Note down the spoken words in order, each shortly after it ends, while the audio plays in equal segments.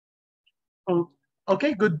Oh,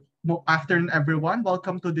 okay, afternoon, everyone.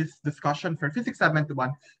 Welcome to this discussion for Physics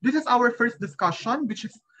 71. This is our first discussion, which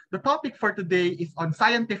is the topic for today is on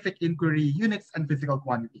scientific inquiry, units, and physical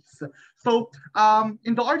quantities.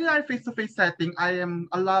 In the ordinary face-to-face setting, I am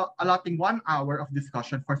allotting 1 hour of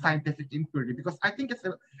discussion for scientific inquiry because I think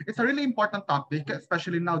it's a really important topic,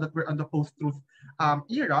 especially now that we're on the post-truth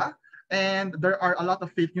era, and there are a lot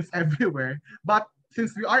of fake news everywhere. But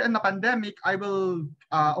since we are in a pandemic, I will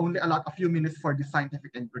only allot a few minutes for the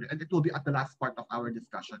scientific inquiry, and it will be at the last part of our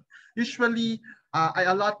discussion. Usually, I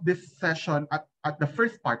allot this session at the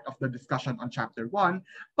first part of the discussion on chapter 1,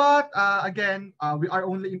 but again, we are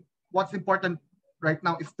only, what's important right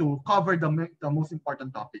now is to cover the most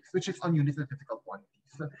important topics, which is on units and physical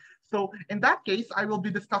quantities. So in that case, I will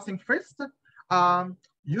be discussing first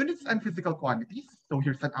units and physical quantities. So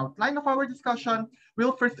here's an outline of our discussion.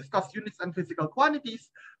 We'll first discuss units and physical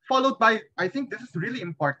quantities, followed by, I think this is really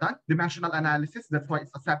important, dimensional analysis. That's why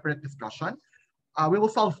it's a separate discussion. We will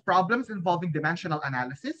solve problems involving dimensional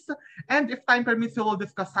analysis. And if time permits, we will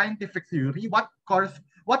discuss scientific theory,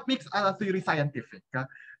 what makes a theory scientific.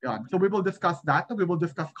 So we will discuss that. We will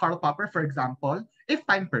discuss Karl Popper, for example, if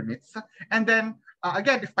time permits. And then,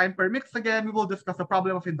 again, if time permits, again, we will discuss the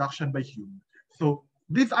problem of induction by Hume. So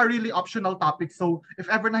these are really optional topics. So if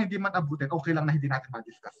ever na hindi man abutin, okay lang na hindi natin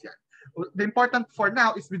ma-discuss yan. The important for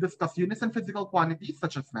now is we discuss units and physical quantities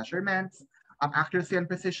such as measurements, accuracy and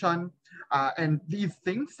precision, and these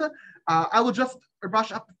things. I will just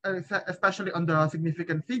brush up, especially on the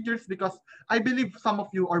significant figures, because I believe some of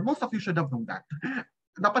you or most of you should have known that.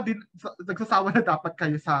 Dapat din, nagsasawa na dapat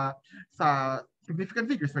kayo sa significant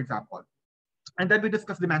figures, for example. And then we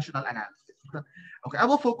discuss dimensional analysis. Okay, I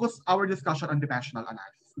will focus our discussion on dimensional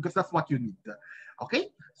analysis because that's what you need. Okay,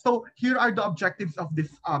 so here are the objectives of this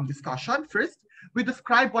discussion. First, we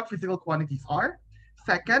describe what physical quantities are.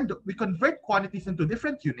 Second, we convert quantities into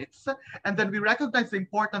different units, and then we recognize the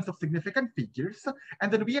importance of significant figures,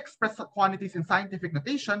 and then we express quantities in scientific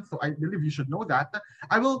notation, so I believe you should know that.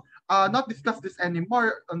 I will not discuss this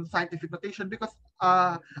anymore on scientific notation because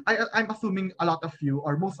I'm assuming a lot of you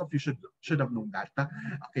or most of you should have known that.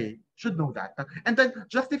 Okay, should know that. And then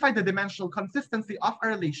justify the dimensional consistency of a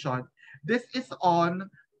relation. This is on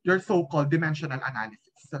your so-called dimensional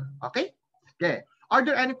analysis. Okay? Okay. Are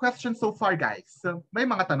there any questions so far, guys? May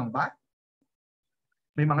mga tanong ba?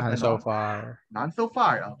 May mga None so tanong? far. None so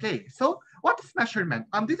far. Okay. So, what is measurement?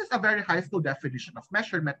 This is a very high school definition of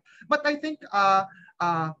measurement, but I think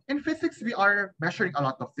in physics we are measuring a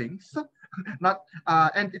lot of things. Not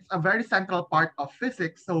and it's a very central part of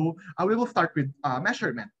physics. So we will start with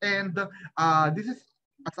measurement, and this is,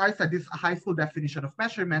 as I said, this is a high school definition of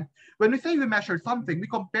measurement. When we say we measure something, we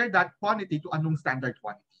compare that quantity to a known standard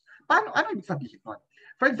quantity. Ano ibig sabihin nun?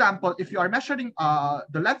 For example, if you are measuring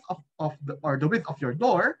the length or the width of your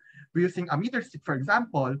door using a meter stick, for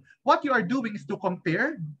example, what you are doing is to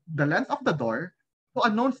compare the length of the door to a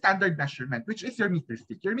known standard measurement, which is your meter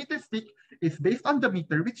stick. Your meter stick is based on the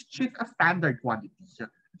meter, which is a standard quantity.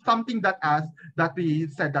 Something that we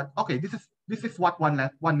said that, okay, this is what one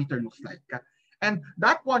meter looks like. And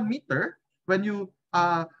that 1 meter, when you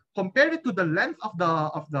compare it to the length of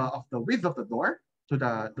the width of the door, to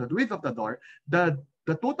the width of the door, the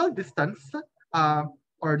total distance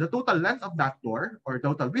or the total length of that door or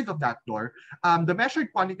total width of that door, the measured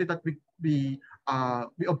quantity that we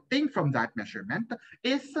obtain from that measurement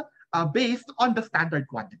is based on the standard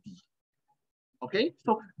quantity. Okay,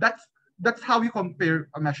 so that's how you compare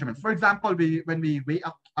measurements. For example, when we weigh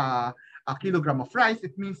up a kilogram of rice,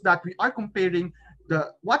 it means that we are comparing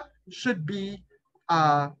what should be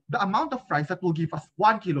the amount of rice that will give us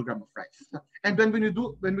 1 kilogram of rice. And when we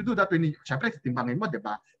do that, syempre, timbangin mo, di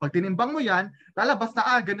ba? Pag tinimbang mo yan, lalabas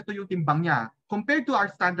na, ganito yung timbang niya. Compared to our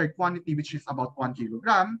standard quantity, which is about 1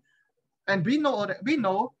 kilogram, and we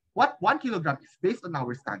know what 1 kilogram is based on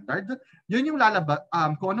our standard, yun yung lalabas,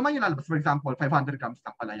 kung ano man yung lalabas, for example, 500 grams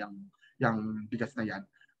lang pala yung bigas na yan,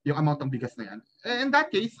 yung amount ng bigas na yan. In that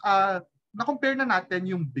case, na-compare na natin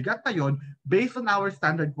yung bigat na yun based on our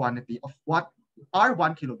standard quantity of what our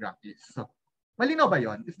 1 kilogram is. So, malinaw ba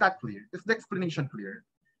yon? Is that clear? Is the explanation clear?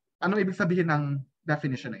 Ano ibig sabihin ng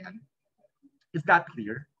definition na yan? Is that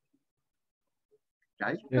clear?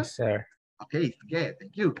 Guys? Yes, sir. Okay, sige,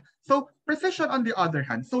 thank you. So, precision on the other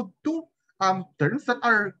hand. So, two terms that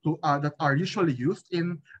are usually used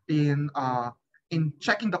in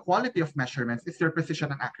checking the quality of measurements is your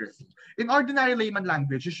precision and accuracy. In ordinary layman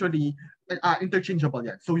language, usually interchangeable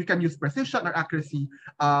yan. So you can use precision or accuracy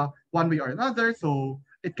one way or another. So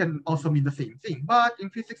it can also mean the same thing. But in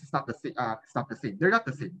physics, it's not the same. It's not the same. They're not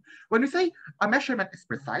the same. When we say a measurement is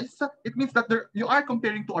precise, it means that you are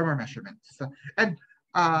comparing two or more measurements. And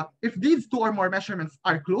if these two or more measurements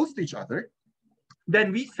are close to each other,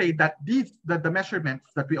 then we say that the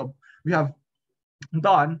measurements that we have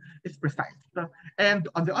done is precise. And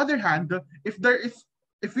on the other hand,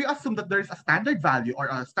 if we assume that there is a standard value or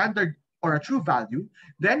a true value,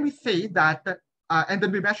 then we say that and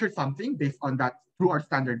then we measure something based on that true or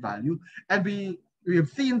standard value, and we have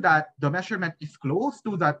seen that the measurement is close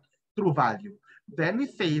to that true value, then we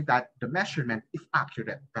say that the measurement is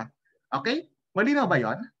accurate. Okay? Malinaw ba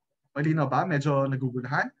yon? Malinaw ba? Medyo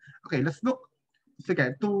naguguluhan? Okay, let's look.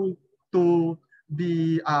 Sige, to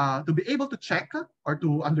be able to check or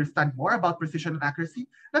to understand more about precision and accuracy,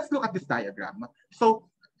 let's look at this diagram. So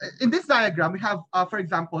in this diagram, we have, for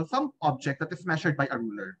example, some object that is measured by a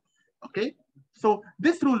ruler. Okay, so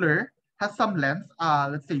this ruler has some length.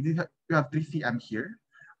 Let's say we have 3 cm here.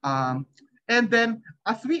 And then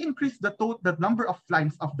as we increase the number of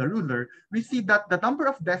lines of the ruler, we see that the number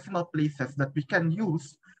of decimal places that we can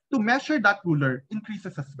use to measure that ruler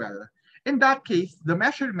increases as well. In that case, the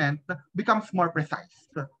measurement becomes more precise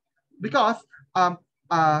because that's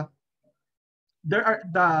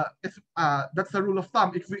the rule of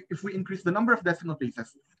thumb. If we increase the number of decimal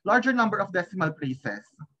places, larger number of decimal places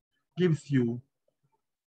gives you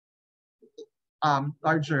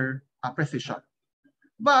larger precision.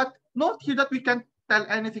 But note here that we can't tell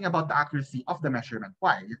anything about the accuracy of the measurement.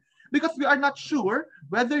 Why? Because we are not sure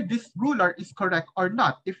whether this ruler is correct or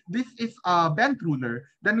not. If this is a bent ruler,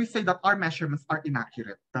 then we say that our measurements are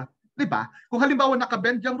inaccurate. Diba? Kung halimbawa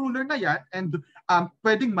nakabend yung ruler na yan and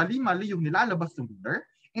pwedeng mali-mali yung nilalabas ng ruler,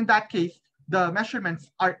 in that case, the measurements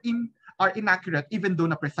are inaccurate even though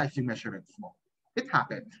na-precise yung measurements mo. It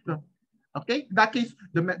happens. Okay? In that case,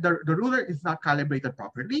 the ruler is not calibrated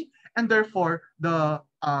properly, and therefore the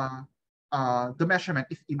measurement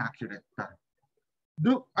is inaccurate.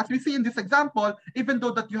 As we see in this example, even though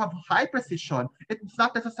that you have high precision, it's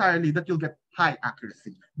not necessarily that you'll get high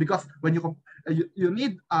accuracy, because when you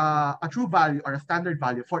need a true value or a standard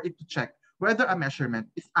value for it to check whether a measurement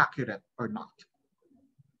is accurate or not.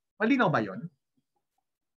 Malinaw ba yun?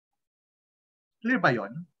 Clear ba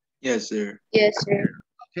yun? Yes, sir. Yes, sir.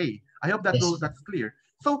 Okay, I hope that's clear.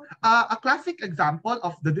 So a classic example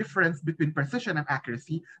of the difference between precision and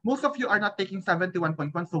accuracy, most of you are not taking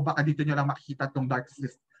 71.1, so baka dito nyo lang makikita itong darts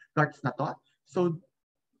na to. So,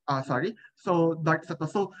 darts na to.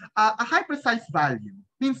 So a high precise value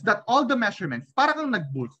means that all the measurements, para kang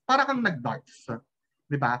nag-darts.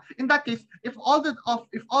 Diba? In that case, if all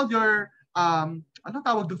your ano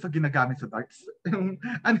tawag dun sa ginagamit sa darts? Yung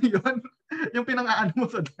ano yun? Yung pinang-aano mo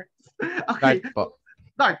sa darts. Okay. Dart po.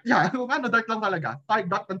 Dart, yeah. Kung ano, dart lang talaga.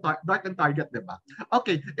 Dart and target, di ba?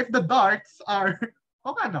 Okay, if the darts are...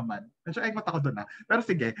 O nga naman. Medyo ay mata ko doon na. Pero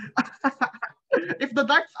sige. If the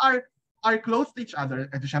darts are close to each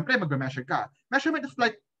other, edi syempre mag-measure ka. Measurement is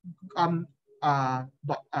like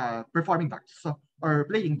performing darts or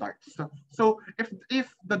playing darts. So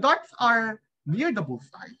if the darts are near the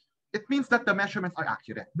bullseye, it means that the measurements are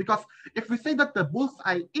accurate. Because if we say that the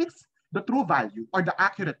bullseye is the true value or the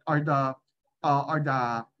accurate or the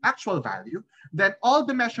actual value, then all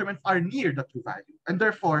the measurements are near the true value, and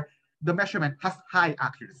therefore the measurement has high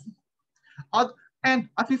accuracy. And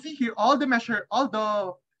as you see here, all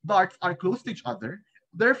the darts are close to each other.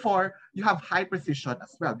 Therefore, you have high precision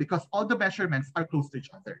as well because all the measurements are close to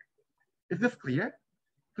each other. Is this clear?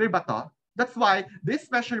 Clear ba to? That's why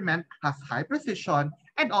this measurement has high precision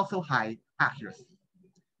and also high accuracy.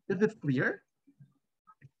 Is this clear?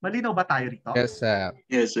 Malinaw ba tayo rito? Yes, sir.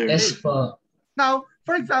 Yes, sir. Yes po. Now,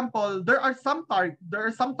 for example, there are some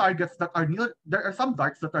targets that are there are some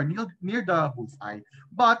darts that are near the bullseye,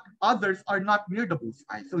 but others are not near the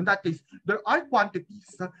bullseye. So in that case, there are quantities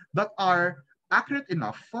that are accurate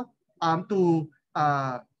enough that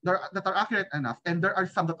are accurate enough, and there are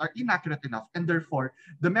some that are inaccurate enough, and therefore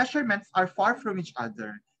the measurements are far from each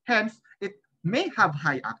other. Hence, it may have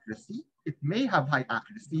high accuracy. It may have high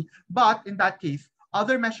accuracy, but in that case,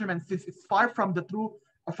 other measurements, since it's far from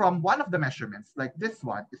one of the measurements, like this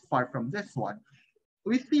one is far from this one,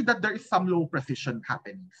 we see that there is some low precision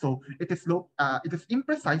happening. So it is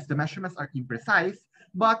imprecise, the measurements are imprecise,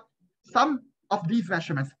 but some of these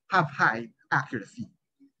measurements have high accuracy.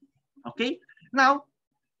 Okay? Now,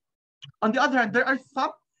 on the other hand, there are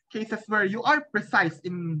some cases where you are precise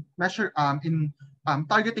in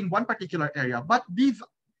targeting one particular area, but this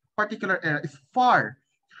particular area is far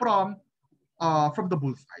from the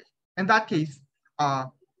bullseye. In that case,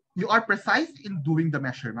 you are precise in doing the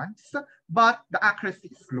measurements, but the accuracy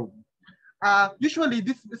is low. Usually,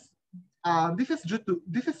 this is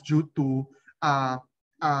due to uh,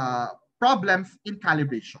 problems in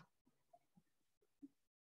calibration.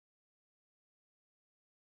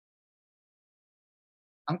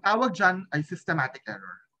 Ang tawag dyan ay systematic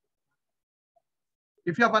error.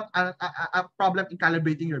 If you have a problem in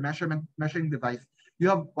calibrating your measuring device, you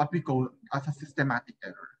have what we call as a systematic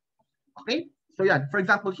error. Okay? So yeah, for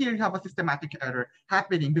example, here you have a systematic error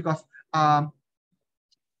happening because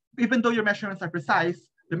even though your measurements are precise,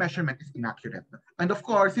 the measurement is inaccurate. And of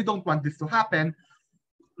course, you don't want this to happen.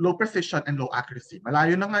 Low precision and low accuracy.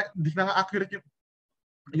 Malayo na nga, hindi na nga accurate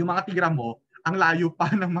yung mga tira mo, ang layo pa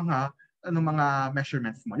ng mga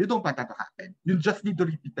measurements mo. You don't want that to happen. You just need to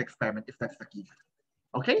repeat the experiment if that's the case.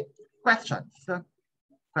 Okay? Questions?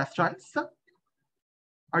 Questions?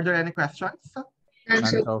 Are there any questions?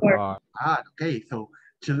 So far. Okay. So,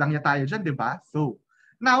 chill lang ya tayo dyan, di ba? So,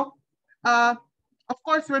 now, of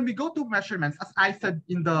course, when we go to measurements, as I said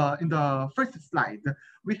in the first slide,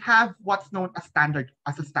 we have what's known as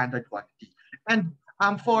a standard quantity. And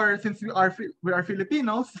since we are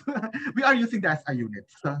Filipinos, we are using the SI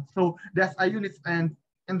units. So the SI units and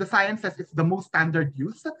in the sciences, it's the most standard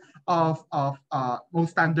use of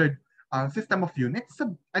most standard system of units,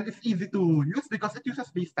 and it's easy to use because it uses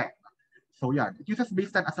base 10. So yeah, it uses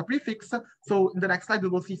base 10 as a prefix. So in the next slide, we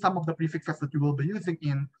will see some of the prefixes that we will be using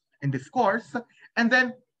in this course. And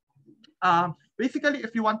then basically,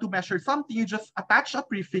 if you want to measure something, you just attach a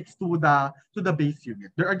prefix to the base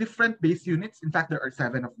unit. There are different base units. In fact, there are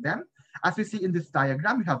 7 of them. As we see in this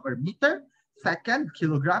diagram, we have our meter, second,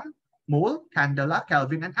 kilogram, mole, candela,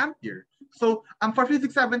 Kelvin, and ampere. So for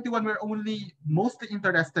Physics 71, we're only mostly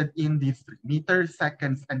interested in these 3, meters,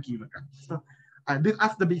 seconds, and kilograms. So,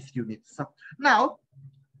 as the base units. Now,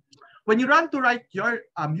 when you run to write your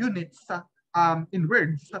units in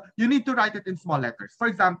words, you need to write it in small letters. For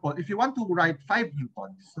example, if you want to write 5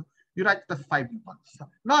 newtons, you write it as 5 newtons,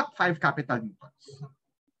 not 5 capital newtons.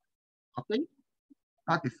 Okay?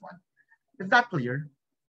 Not this one. Is that clear?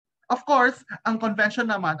 Of course, ang convention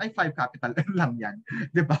naman ay 5 capital N lang yan.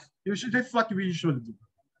 Diba? This is what we usually do.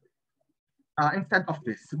 Instead of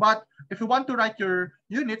this. But if you want to write your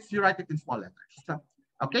units, you write it in small letters.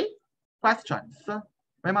 Okay? Questions?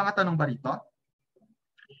 May mga tanong ba rito?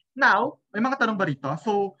 Now, may mga tanong ba rito?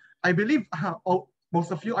 So, I believe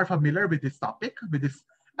most of you are familiar with this topic, with this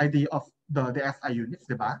idea of the SI units,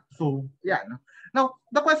 di ba? So, yeah. Now,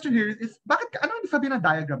 the question here is, ano ibig sabihin ng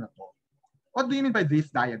diagram na to? What do you mean by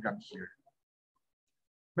this diagram here?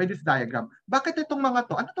 By this diagram. Bakit itong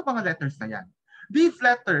mga to? Ano itong mga letters na yan? These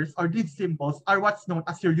letters or these symbols are what's known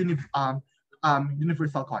as your universal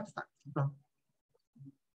constant.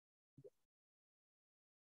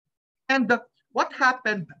 And what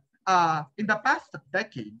happened in the past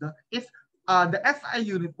decade is the SI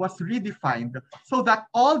unit was redefined so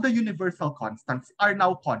that all the universal constants are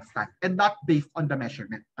now constant and not based on the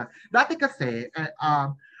measurement. Dati kasi,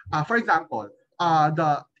 for example,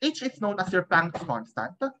 the H is known as your Planck's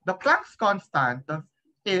constant. The Planck's constant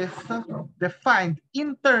is defined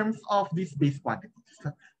in terms of these base quantities.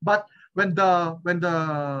 But when the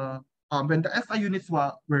SI units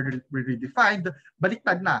were redefined,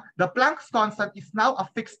 baliktad na. The Planck's constant is now a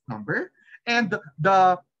fixed number, and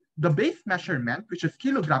the base measurement, which is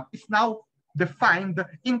kilogram, is now defined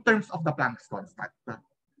in terms of the Planck's constant.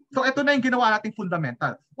 So ito na yung ginawa nating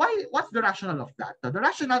fundamental. What's the rationale of that? The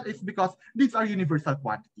rationale is because these are universal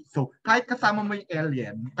quantities. So kahit kasama mo yung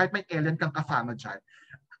alien, kahit may alien kang kasama dyan,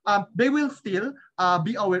 they will still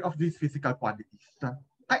be aware of these physical quantities.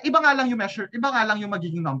 Iba nga lang yung measure, iba nga lang yung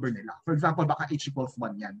magiging number nila. For example, baka H equals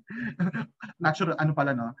 1 yan. Natural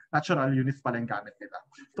units pala yung gamit nila.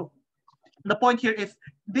 So the point here is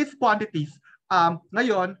these quantities,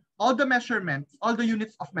 ngayon, all the measurements, all the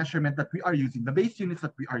units of measurement that we are using, the base units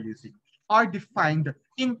that we are using, are defined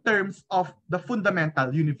in terms of the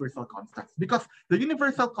fundamental universal constants, because the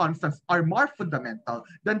universal constants are more fundamental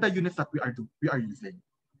than the units that we are using.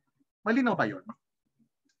 Malinaw ba yun?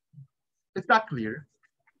 Is that clear?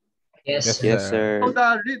 Yes, sir. So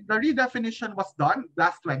the redefinition was done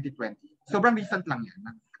last 2020. Sobrang recent lang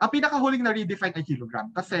yan. Ang pinakahuling na redefine ay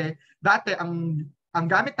kilogram, kasi dati ang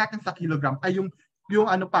gamit natin sa kilogram ay yung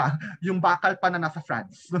bakal pa na nasa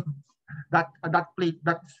France. that plate,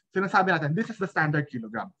 that sinasabi natin, this is the standard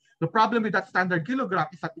kilogram. The problem with that standard kilogram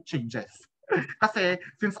is that it changes. Kasi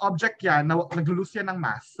since object yan, nag-lose yan ng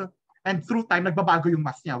mass, and through time, nagbabago yung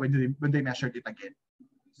mass niya when they measured it again.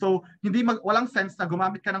 So walang sense na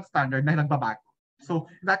gumamit ka ng standard na nagbabago. So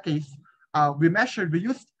in that case, we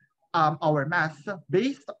used our mass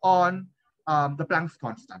based on the Planck's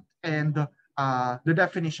constant and the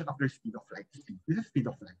definition of their speed of light. This is speed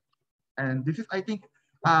of light. And this is, I think,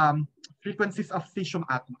 frequencies of cesium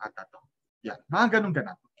atom ata to. Yan, mga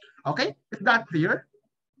ganun-ganon. Okay? Is that clear?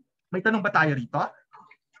 May tanong ba tayo rito?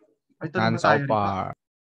 May tanong ba tayo rito?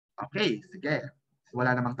 Okay, sige.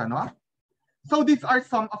 Wala namang tanong. So these are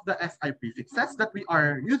some of the SI prefixes that we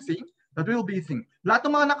are using, that we will be using. Lahat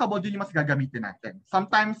ng mga nakabod yun yung mas gagamitin natin.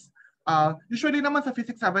 Sometimes, usually naman sa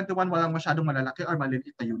Physics 71, walang masyadong malalaki or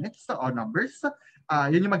maliliit na units or numbers.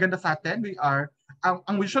 Yun yung maganda sa atin. We are,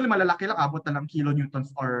 ang usually malalaki lang, abot na lang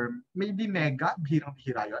kilonewtons or maybe mega,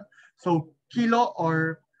 bihirang-bihira yun. So kilo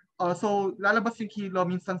or, so lalabas yung kilo,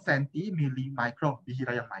 minsan centi, milli, micro,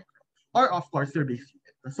 bihira yung micro. Or of course, your base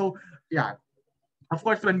unit. So yeah. Of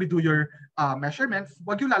course, when we do your measurements,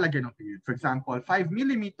 wag yung lalagay ng period. For example, 5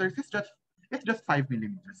 millimeters is just 5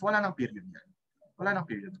 millimeters. Wala nang period yan. Wala nang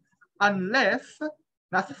period. Unless,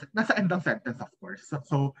 nasa end ng sentence, of course.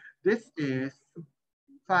 So, this is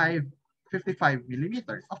 55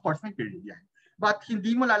 millimeters. Of course, may period yan. But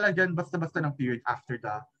hindi mo lalagyan basta-basta ng period after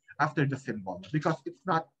the symbol because it's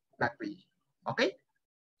not that way. Okay?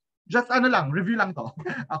 Just review lang to.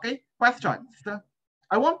 Okay? Questions?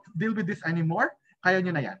 I won't deal with this anymore. Kaya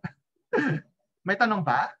nyo na yan. May tanong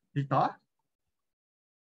ba dito?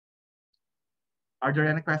 Are there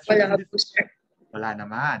any questions? Wala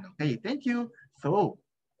naman. Okay, thank you. So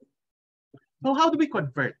how do we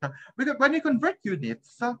convert? When we convert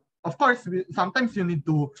units, of course, sometimes you need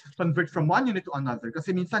to convert from one unit to another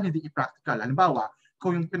kasi minsan hindi i-practical. Halimbawa,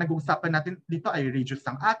 kung yung pinag-uusapan natin dito ay radius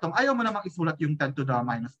ng atom, ayaw mo namang isulat yung 10 to the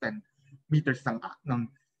minus 10 meters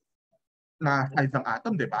na size ng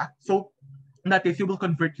atom, di ba? So, in that case, you will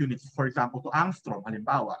convert units, for example, to angstrom,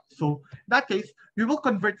 halimbawa. So, in that case, we will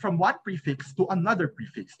convert from one prefix to another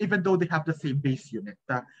prefix, even though they have the same base unit.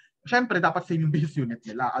 Siyempre, dapat same yung base unit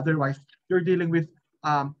nila. Otherwise, you're dealing with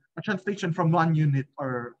a translation from one unit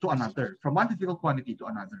or to another, from one physical quantity to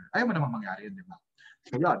another. Ayaw mo naman mangyari yun, di ba?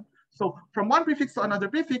 So, yun. So, from one prefix to another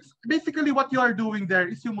prefix, basically what you are doing there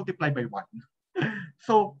is you multiply by 1.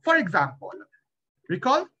 So, for example,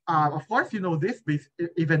 recall, of course, you know this,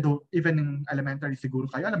 even in elementary siguro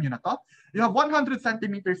kayo, alam nyo na to, you have 100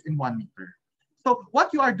 centimeters in 1 meter. So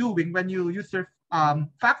what you are doing when you use your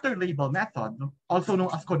factor label method, also known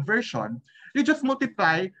as conversion, you just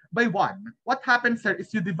multiply by 1. What happens here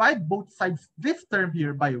is you divide both sides, this term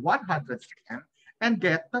here, by 100 cm and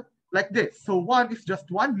get like this. So 1 is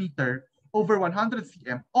just 1 meter over 100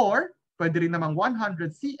 cm or pwede rin namang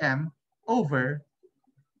 100 cm over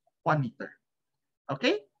 1 meter.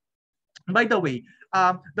 Okay? By the way,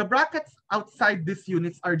 the brackets outside these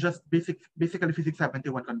units are just basically Physics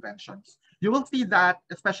 71 conventions. You will see that,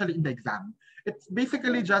 especially in the exam. It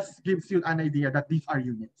basically just gives you an idea that these are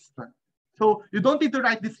units. So you don't need to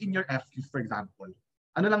write this in your FQs, for example.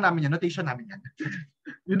 Ano lang namin yan, notation namin yan.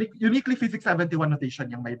 Uniquely Physics 71 notation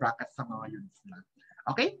yung may brackets sa mga units na.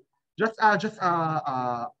 Okay? Just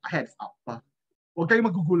a heads up. Huwag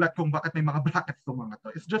kayong magugulat kung bakit may mga brackets sa mga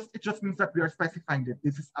to. It just means that we are specifying that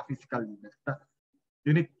this is a physical unit.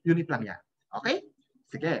 Unit lang yan. Okay?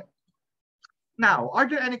 Sige. Now, are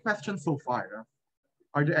there any questions so far?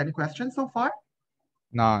 Are there any questions so far?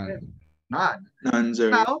 None. None. None,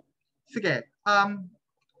 sir. Now, sige.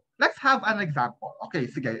 Let's have an example.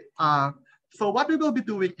 Okay, sige. So what we will be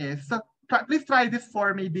doing is, please try this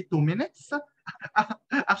for maybe 2 minutes.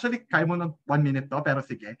 Actually, kaya mo ng 1 minute to, pero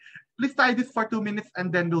sige. Please try this for 2 minutes and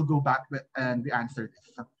then we'll go back and we answer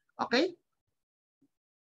this. Okay?